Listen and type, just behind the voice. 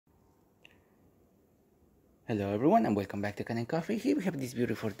Hello everyone and welcome back to Can Coffee. Here we have this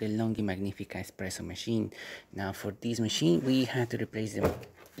beautiful Delonghi Magnifica espresso machine. Now for this machine we had to replace the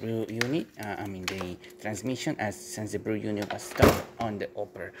brew unit, the transmission, as since the brew unit was stuck on the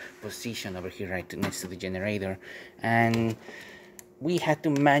upper position over here right next to the generator, and we had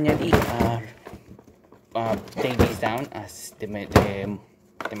to manually take this down as the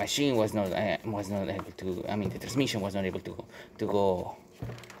machine was not able to, the transmission was not able to go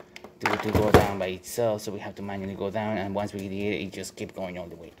to go down by itself, so we have to manually go down, and once we did it just kept going all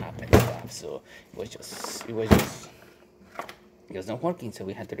the way up and stuff. So it was just not working, so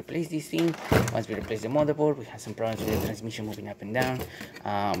we had to replace this thing. Once we replaced the motherboard, we had some problems with the transmission moving up and down.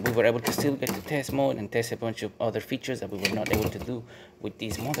 We were able to still get to test mode and test a bunch of other features that we were not able to do with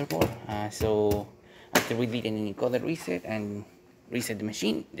this motherboard. So after we did an encoder reset and reset the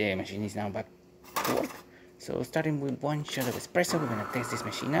machine is now back to work. So starting with one shot of espresso, we're gonna test this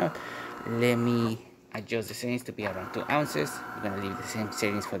machine out. Let me adjust the settings to be around 2 ounces. We're gonna leave the same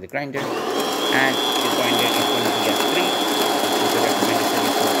settings for the grinder, and the grinder is gonna be at 3, which is the recommended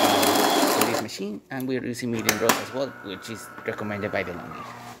setting for this machine. And we're using medium roast as well, which is recommended by Delonghi.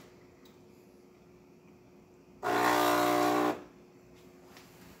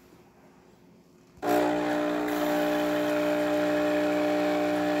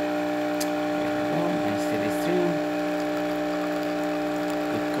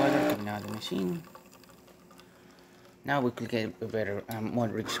 The machine. Now we could get a better, more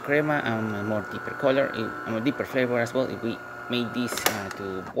rich crema and a more deeper color, and a deeper flavor as well if we made this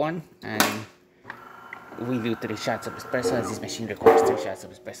to 1 and we do 3 shots of espresso, as this machine requires 3 shots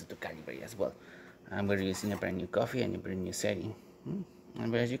of espresso to calibrate as well. And we're using a brand new coffee and a brand new setting.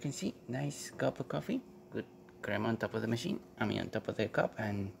 And as you can see, nice cup of coffee, good crema on top of the machine, on top of the cup,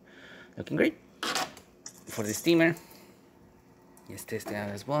 and looking great. For the steamer, let's test it out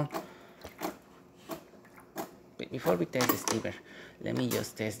as well. But before we test the steamer, let me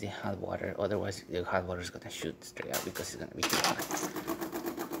just test the hot water, otherwise the hot water is gonna shoot straight out because it's gonna be too hot.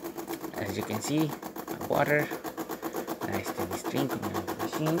 As you can see, hot water, nice steady stream coming out of the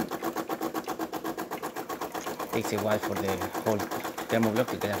machine. Takes a while for the whole thermoblock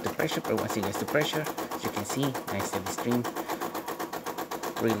to get up to pressure, but once it gets to pressure, as you can see, nice steady stream.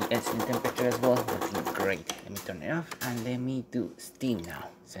 Really excellent temperature as well, working great. Let me turn it off and let me do steam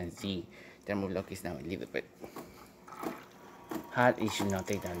now, since the thermoblock is now a little bit hot. It should not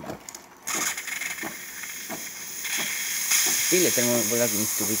take that long. Still, the thermoblock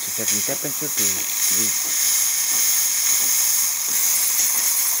needs to reach a certain temperature to reach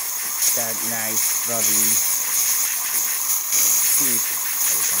that nice ruddy steam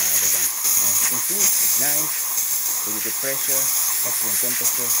that we come out of the gun. As you can see, it's nice, really good pressure, excellent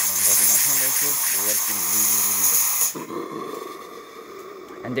temperature, and body 100 here, working really good.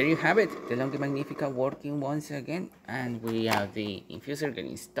 And there you have it, the Delonghi Magnifica working once again, and we have the infuser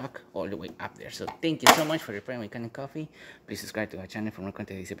getting stuck all the way up there. So thank you so much for replying with Can Coffee. Please subscribe to our channel for more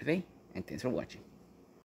content every day, and thanks for watching.